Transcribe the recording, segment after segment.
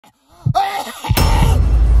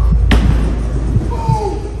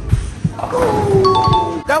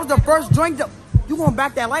That was the first joint. You gonna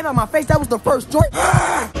back that light on my face? That was the first joint.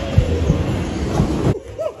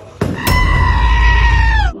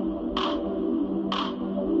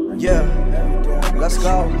 Yeah, let's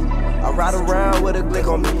go. I ride around with a glick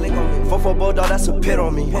on me. 4-4 bulldog, that's a pit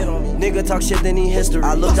on me. Nigga talk shit, then he history.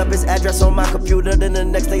 I looked up his address on my computer, then the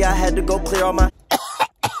next day I had to go clear all my.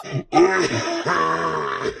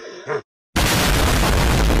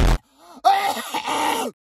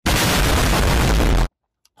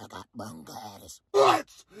 I got bronchitis.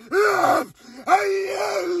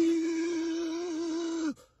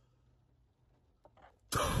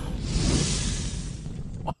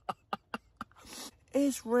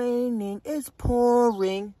 It's raining, it's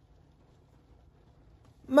pouring.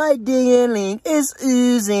 My ding is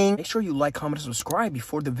oozing. Make sure you like, comment, and subscribe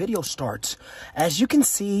before the video starts. As you can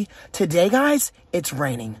see, today, guys, it's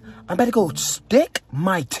raining. I'm about to go stick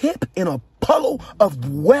my tip in a puddle of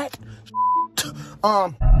wet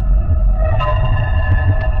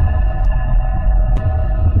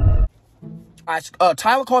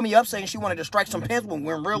Tyla called me up saying she wanted to strike some pins when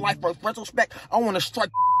we're in real life, for retrospect, I want to strike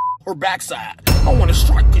her backside. I want to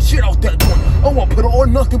strike the shit out that joint. I want to put all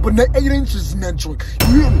nothing but 8 inches in that joint.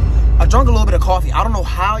 You hear me? I drank a little bit of coffee. I don't know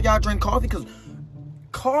how y'all drink coffee, because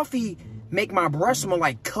coffee make my breath smell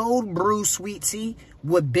like cold brew sweet tea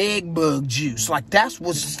with big bug juice. Like, that's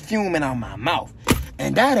what's fuming on my mouth.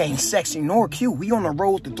 And that ain't sexy nor cute. We on the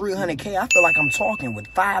road to 300K. I feel like I'm talking with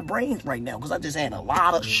 5 brains right now, because I just had a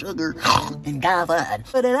lot of sugar and gathered.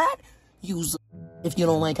 But that, use if you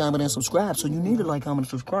don't like, comment, and subscribe. So you need to like, comment, and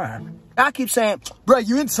subscribe. I keep saying, bro,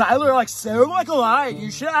 you and Tyler are like so like alike.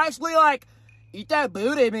 You should actually like eat that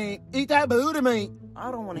booty meat. Eat that booty meat.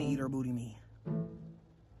 I don't want to eat her booty meat.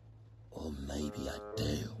 Or maybe I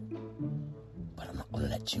do. But I'm not going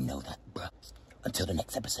to let you know that, bro. Until the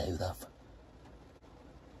next episode of...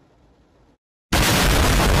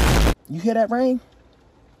 You hear that rain?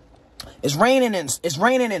 It's raining and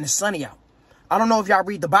it's sunny out. I don't know if y'all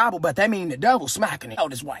read the Bible, but that means the devil smacking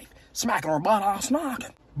his wife. Smacking her butt-ass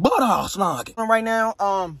knocking. Butt-ass knocking. Right now,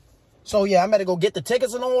 so yeah, I'm gonna go get the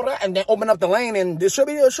tickets and all that, and then open up the lane, and this should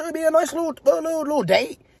be a nice little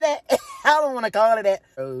date. I don't want to call it that.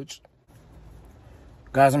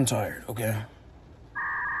 Guys, I'm tired, okay?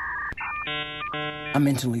 I'm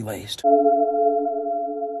mentally laced.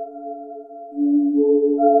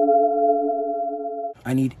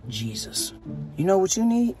 I need Jesus. You know what you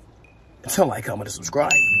need? To like, comment, and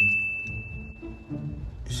subscribe.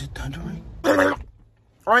 Is it thundering?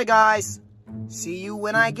 Alright, guys. See you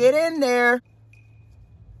when I get in there.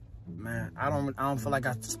 Man, I don't feel like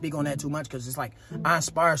I speak on that too much, because it's like I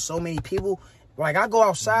inspire so many people. Like, I go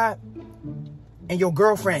outside and your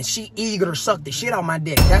girlfriend, she eager to suck the shit out my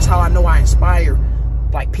dick. That's how I know I inspire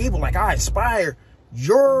like people. Like, I inspire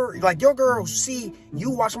your girl, see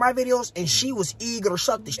you watch my videos and she was eager to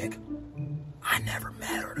suck the shit. I never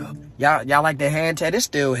met her though. Y'all like the hand tat? It's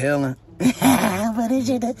still healing. But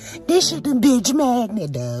this is the bitch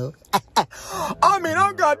magnet though. I mean,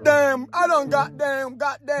 I done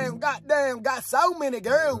goddamn got so many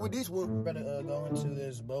girls with this one. Better go into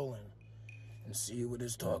this bowling and see what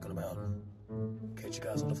it's talking about. Catch you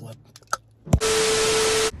guys on the flip.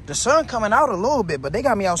 The sun coming out a little bit, but they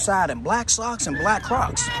got me outside in black socks and black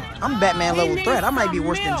Crocs. I'm Batman level threat. I might be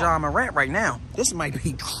worse than John Morant right now. This might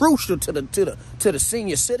be crucial to the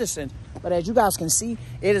senior citizen. But as you guys can see,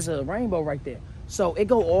 it is a rainbow right there. So it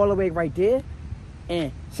go all the way right there.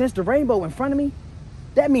 And since the rainbow in front of me,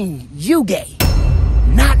 that means you gay,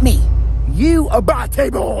 not me. You a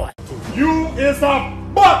bate boy. You is a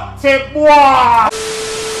bate boy.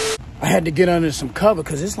 I had to get under some cover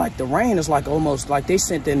because it's like the rain is like almost like they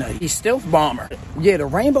sent in a stealth bomber. Yeah, the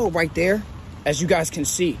rainbow right there, as you guys can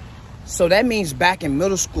see. So that means back in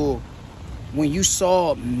middle school, when you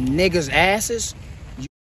saw niggas' asses, you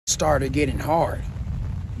started getting hard.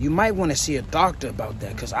 You might want to see a doctor about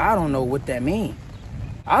that, because I don't know what that means.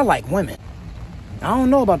 I like women. I don't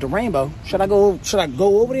know about the rainbow. Should I go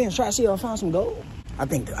over there and try to see if I find some gold? I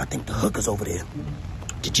think the hooker's over there.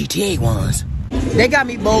 The GTA ones. They got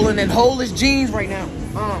me bowling in holeless jeans right now.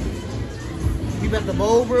 You bet the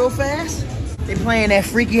bowl real fast? They playing that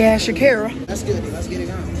freaky ass Shakira. That's good. Let's get it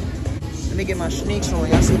going. Let me get my sneaks on.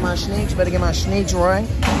 Y'all see my sneaks? Better get my sneaks right.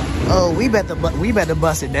 Oh, we better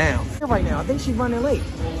bust it down. Right now, I think she's running late,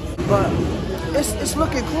 but it's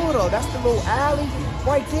looking cool though. That's the little alley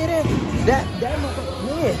right there. That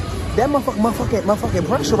motherfucking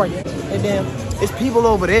pressure right there. And then it's people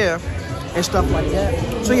over there and stuff like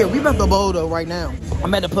that. So yeah, we about to bowl though right now.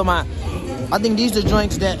 I'm about to put my I think these are the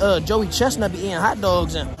joints that Joey Chestnut be eating hot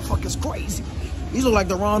dogs in. Fuck, it's crazy. These look like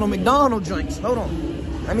the Ronald McDonald joints. Hold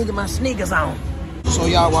on. Let me get my sneakers on. So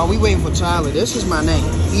y'all, while we waiting for Tyler, this is my name,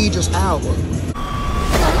 Idris Elba.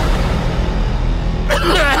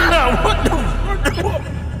 What the fuck?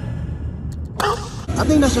 I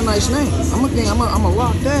think that's a nice name. I'm gonna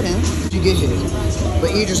lock that in. You get here,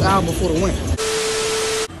 but Idris Elba for the win.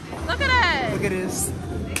 Look at that. Look at this.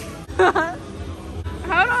 Hold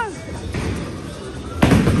on.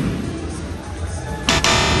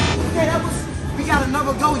 Okay, we got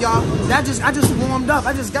another go, y'all. I just warmed up.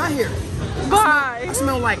 I just got here. Bye. I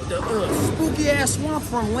smell like the spooky ass swamp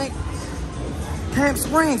from Lake Camp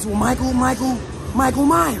Springs with Michael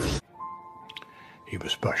Myers. He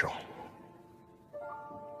was special.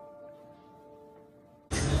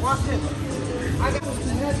 Watch this. I got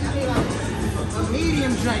a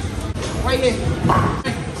medium drink right here.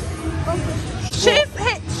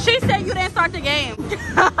 She said you didn't start the game. Play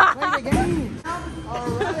the game. All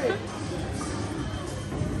right.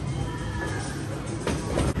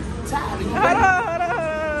 Tyler, you ready?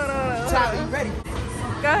 Hold on. Tyler, you ready?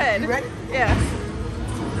 Go ahead. You ready? Yeah.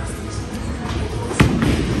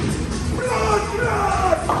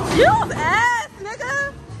 You ass,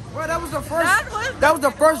 nigga. Bro, that was the first. That was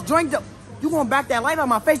the first drink. You gonna back that light on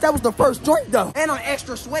my face? That was the first drink though. And I'm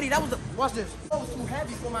extra sweaty. That was the. Watch this. That was too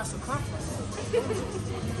heavy for my circumference.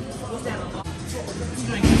 What's that?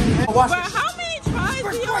 Watch Bro, this. how many tries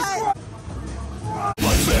do you have?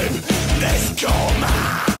 Let's go,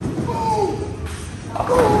 man.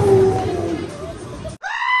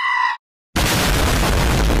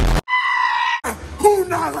 Who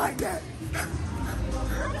not like that?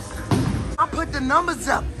 I put the numbers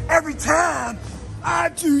up every time. I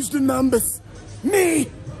choose the numbers. Me,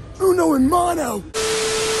 uno and mono.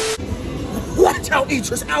 Watch how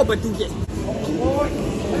Idris Elba do this.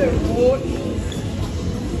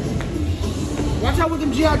 Watch out with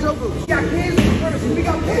them G.I. Joe boots. We got kids first. We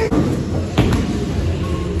got kids.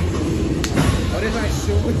 Oh, this nice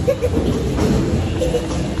shoe.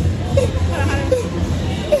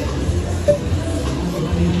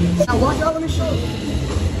 Now watch out, let me show you.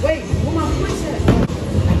 Wait, where my foot's at?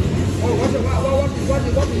 Oh, watch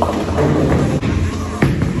it.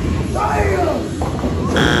 Damn!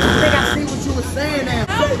 I think I see what you were saying now.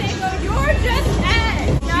 No, nigga, you're just ass.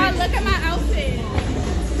 Y'all, look at my outfit.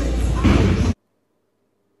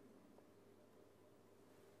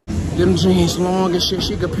 Them jeans long as shit.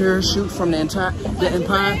 She could parachute from the Empire.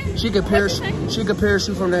 She could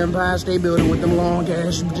parachute from the Empire State Building with them long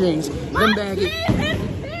ass jeans. Them baggy.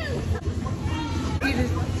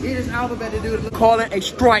 Idris Elba better do it. Call it a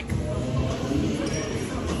strike.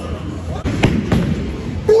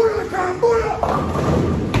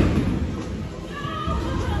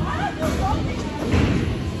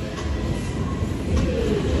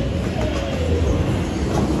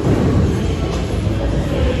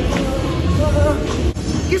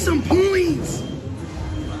 Get some points.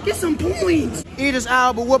 Get some points. Idris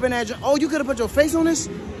Elba whooping at you. Oh, you could have put your face on this?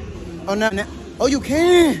 Oh, no. Oh, you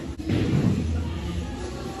can.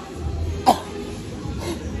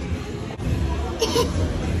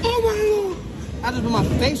 Oh my Lord. I just put my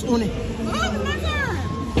face on it. Oh, my God.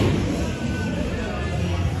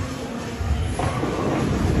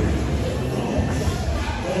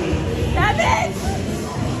 That bitch.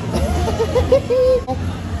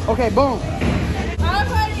 Okay, boom.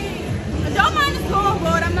 Already. Don't mind the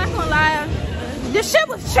scoreboard, I'm not gonna lie. This shit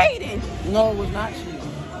was cheating. No, it was not cheating.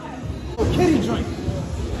 Oh, kitty drink.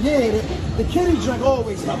 Yeah, the kitty drink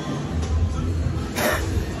always helps.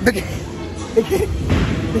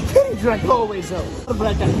 The kitty drink always helps. Do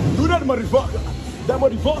that, motherfucker. That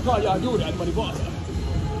motherfucker, yeah, do that, motherfucker.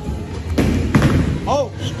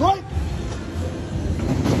 Oh, strike.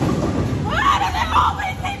 Why does it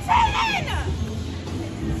always keep cheating?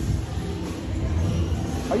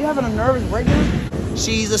 Are you having a nervous breakdown?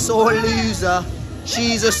 She's a sore loser.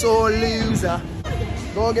 She's a sore loser.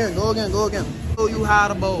 Go again. Show you how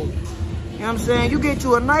to bowl. You know what I'm saying? You get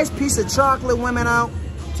you a nice piece of chocolate, women out,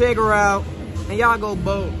 take her out, and y'all go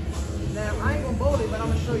bowl. Now, I ain't gonna bowl it, but I'm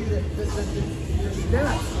gonna show you the steps.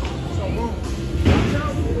 So, boom. Watch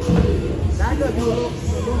out. Back up, do a little,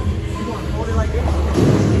 boom. You wanna hold it like this.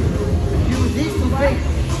 Use these two fingers.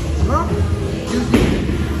 Huh?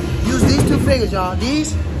 Use these two fingers, y'all.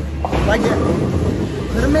 These, like that.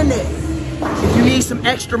 Put them in there. If you need some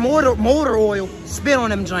extra motor oil, spit on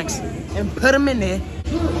them drinks and put them in there.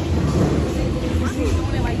 Why are you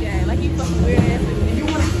doing it like that? Like you fucking weird ass. You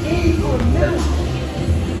want to aim for the middle?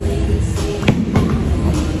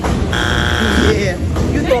 Yeah.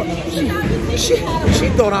 You thought she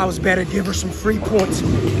thought thought I was better. Give her some free points.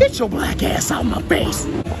 Get your black ass out my face.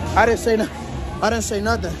 I didn't say nothing. I didn't say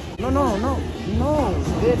nothing. No,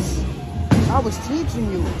 bitch. I was teaching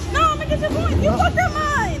you. No, I'm gonna get your point. You fucked up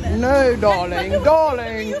mine. No, darling,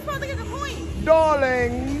 darling. You supposed to get the point.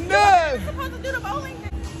 Darling, no. You're supposed to do the bowling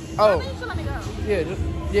thing. Oh. You should let me go. Yeah, just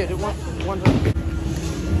one.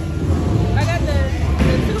 I got the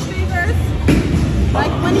 2 fingers.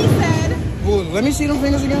 Like when he said. Ooh, let me see them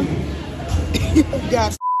fingers again. You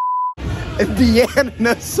got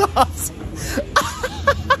Indiana sauce.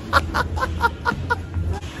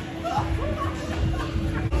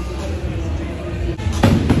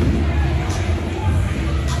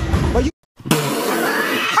 But you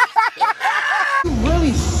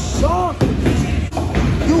really suck.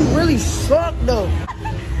 You really suck though.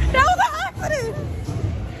 That was an accident.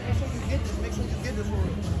 Make sure you get this one.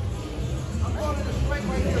 I'm calling it a strike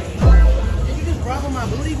right here. Did you just drop on my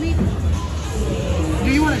booty, meat? Do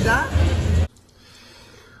you want to die?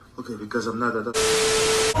 Okay, because I'm not a... Look at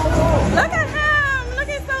him. Look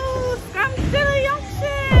at those scrumptious young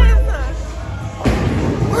shit.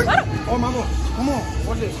 Oh my God. Come on.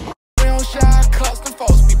 What's this? We don't shine cups, them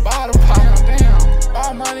folks be bottom poppin', damn.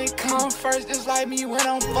 All money come first, just like me when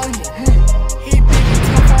I'm funky. He big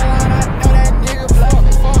tough line, I know that nigga blow.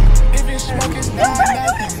 Fuck, if you smoke, it's not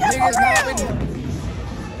nothing. Niggas not with me.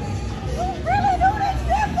 You really do this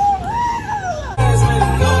shit for real.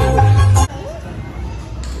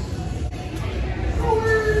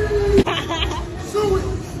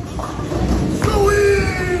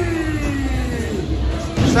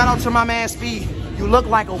 Shout out to my man Speed. You look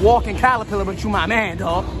like a walking caterpillar, but you my man,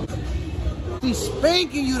 dog. He's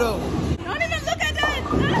spanking you though. Don't even look at that.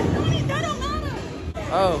 That don't matter.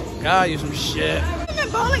 Oh God, you some shit. I've been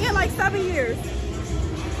bowling in like 7 years.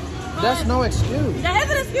 That's no excuse. That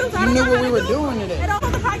is an excuse. I You don't knew know what how we to were do doing it. today. I don't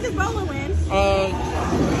have to practice bowling win.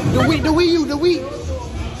 The we.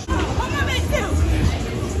 What my man too?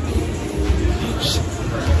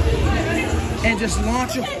 And just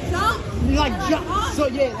launch it. And jump. Like jump. So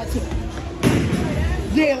yeah, that's it.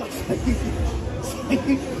 Yeah,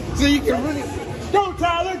 so you can really Go,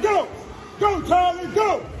 Tyler, go! Go, Tyler,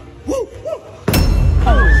 go! woo, woo.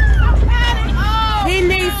 He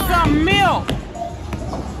needs some milk!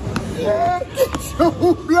 Get your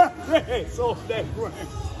black ass off that ground!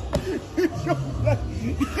 Get your black...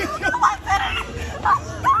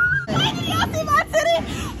 Y'all see my titty?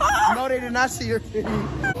 No, they did not see your titty.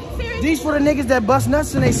 Seriously? These for the niggas that bust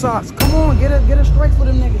nuts in their socks. Come on, get a strike for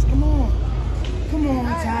them niggas. Come on,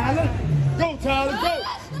 Tyler. Go, Tyler, go!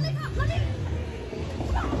 Let me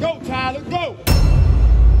Go, Tyler, go!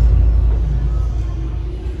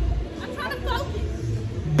 I'm trying to focus.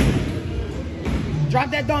 Drop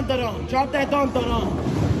that dun-dun-dun. Drop that dun-dun-dun.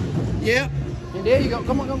 Yep. And there you go.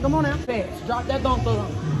 Come on now. Fast. Drop that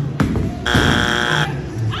dun-dun-dun.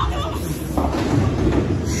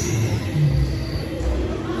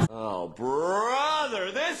 Oh,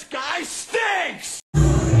 brother, this guy stinks!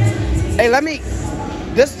 Hey, let me.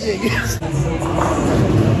 This. Yeah, yes. I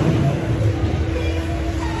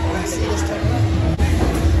see this time.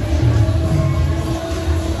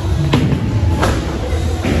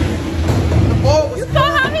 The ball was. You saw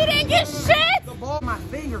how he didn't get shit? The ball, my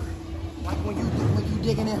finger. Like when you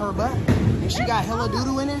digging in her butt, and she got hella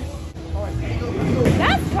doo-doo in there. All right, let's go.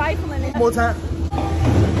 That's trifling. One more time.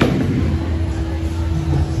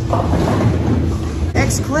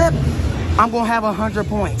 Next clip, I'm gonna have 100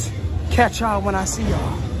 points. Catch y'all when I see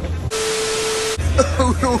y'all.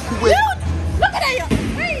 Wait. Look at that.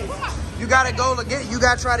 Hey, come on. You gotta go to get. You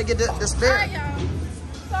gotta try to get the All spirit. right, y'all.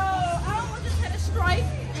 So I almost just hit a strike,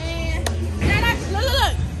 and then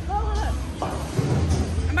look.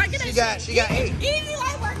 I'm about to get that. She got 8. Easy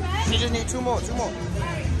light work, man. She just need 2 more.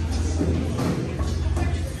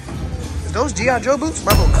 Is those G.I. Joe boots,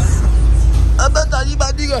 bro?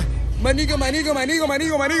 My nigga.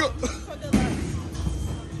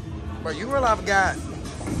 Bro, you realize I've got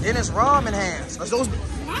Dennis Rodman hands. Are those?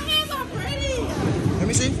 My hands are pretty. Let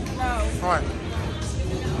me see. No. All right.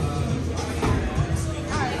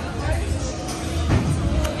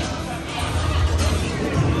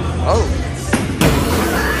 Oh.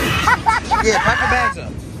 Yeah, pack your bags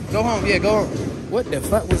up. Go home. Yeah, go home. What the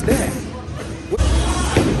fuck was that?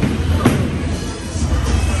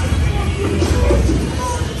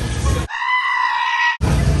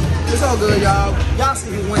 It's all good, y'all. Y'all see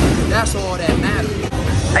who wins. That's all that matters.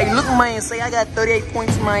 Hey, look, man. Say I got 38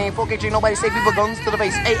 points, man. Fuck it, nobody say people guns to the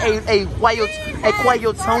face. Hey, quiet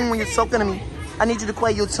your tone when you're talking to me. I need you to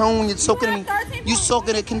quiet your tone when you're talking to me. You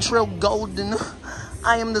talking to Control Golden.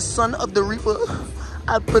 I am the son of the Reaper.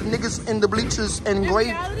 I put niggas in the bleachers and In grave.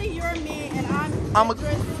 reality, you're me, and I'm I'm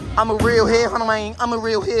a real headhunter, man. I'm a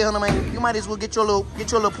real headhunter, man. You might as well get your little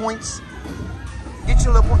points. Get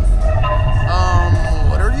your little point.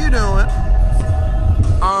 What are you doing?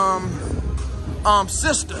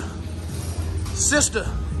 Sister.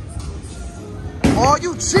 Oh,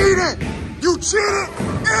 you cheated. You cheated.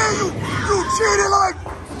 And you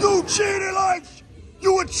cheated like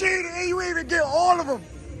you were cheating and you didn't even get all of them.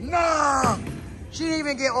 Nah. She didn't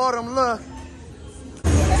even get all of them. Look.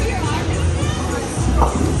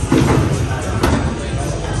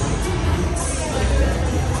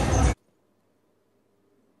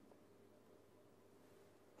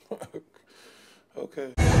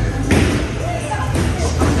 Okay.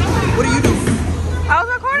 What are you doing? I was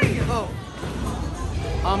recording you. Oh.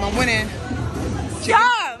 I'm winning.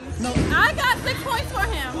 Dumb. No. I got 6 points for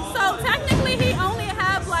him. So technically he only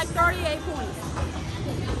has like 38 points.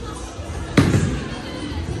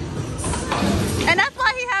 And that's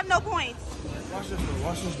why he have no points. Watch this though.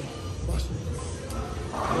 Watch this.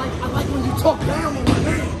 I like when you talk down on my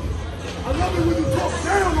name. I love it when you talk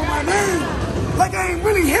down on my name. Like I ain't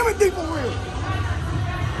really him and deep for real.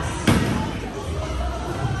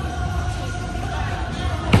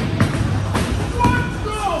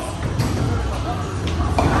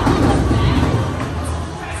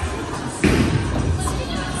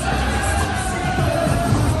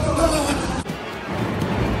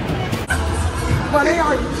 But they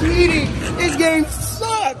are cheating. This game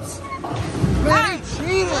sucks. Man, they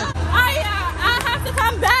cheating. I have to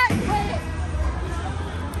come back with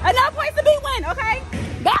enough points to beat win, okay?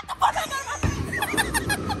 Back the fuck up.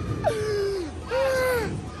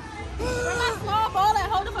 Where's my small ball at?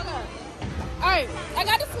 Hold the fuck up. Alright, I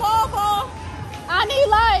got the small ball. I need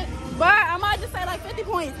like, but I might just say like 50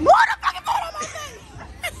 points. More the fucking ball on my face.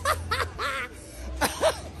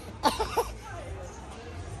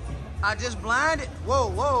 I just blinded.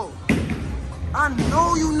 Whoa. I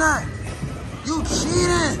know you not. You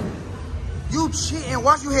cheating. You cheating.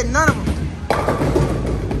 Watch you hit none of them.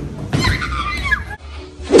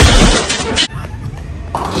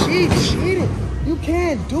 She cheated. You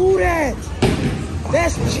can't do that.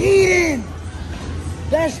 That's cheating.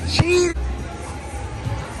 That's cheating.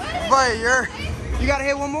 But you gotta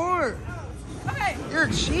hit one more. Okay. You're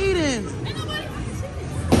cheating. Ain't nobody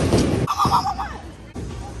cheating. Oh.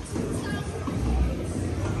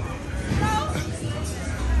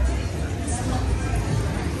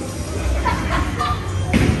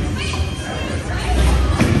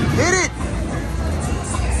 Hit it.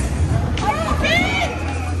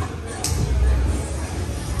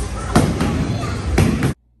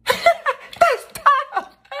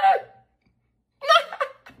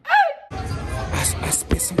 I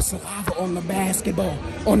spit some saliva on the basketball,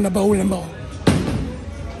 on the bowling ball.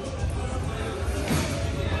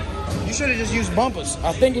 You should have just used bumpers.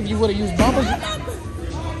 I think if you would have used bumpers.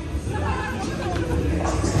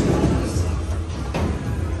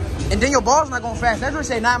 And then your ball's not going fast. That's what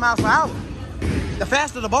say 9 miles per hour. The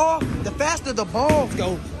faster the balls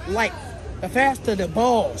go. Like, the faster the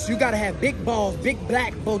balls. You got to have big balls, big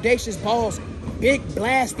black, bodacious balls, big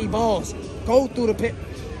blasty balls. Go through the pit.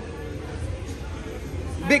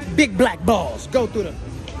 Big black balls. Go through the.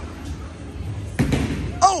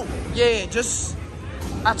 Oh, yeah, just.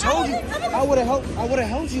 I told you. I would have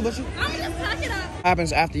helped you, but you. I'm just pack it up.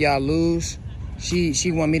 Happens after y'all lose.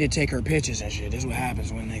 She want me to take her pictures and shit. This is what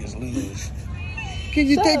happens when niggas lose. Can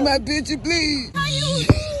you take my picture, please? How you,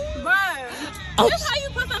 bro? This how you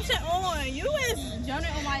put some shit on. You is jumping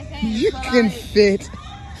on my pants. You can fit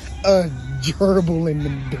a gerbil in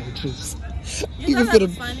them bitches. You can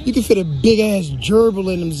fit a big ass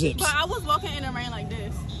gerbil in them zips. But I was walking in the rain like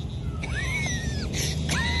this.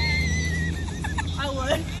 I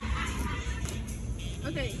would.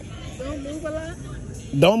 Okay, don't move a lot.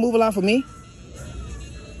 Don't move a lot for me.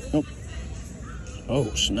 Nope.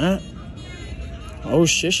 Oh snap. Oh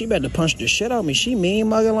shit, she better punch the shit out of me. She mean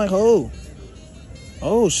mugging like ho.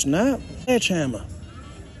 Oh snap. Sledgehammer.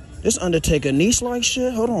 This Undertaker niece like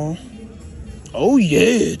shit. Hold on. Oh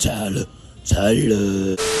yeah, Tyler.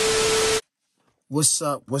 What's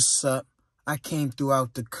up? I came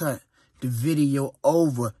throughout the cut. The video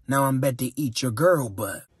over. Now I'm about to eat your girl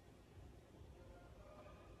butt.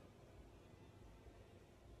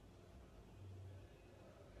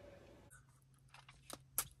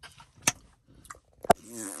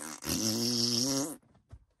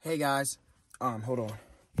 Hey guys, hold on.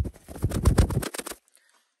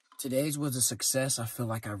 Today's was a success. I feel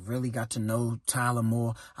like I really got to know Tyler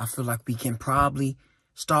more. I feel like we can probably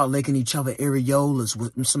start licking each other areolas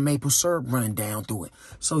with some maple syrup running down through it.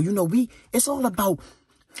 So, you know, it's all about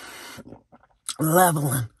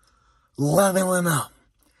leveling up.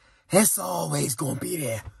 It's always gonna be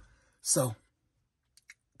there. So,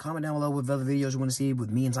 comment down below what other videos you want to see with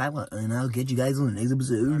me and Tyler, and I'll get you guys on the next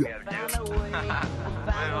episode.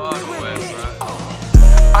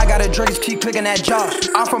 I got a Drake's keep clicking that jaw.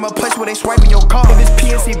 I'm from a place where they swiping your car. If it's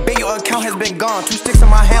PNC, bet your account has been gone. 2 sticks in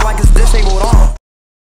my hand like it's disabled on.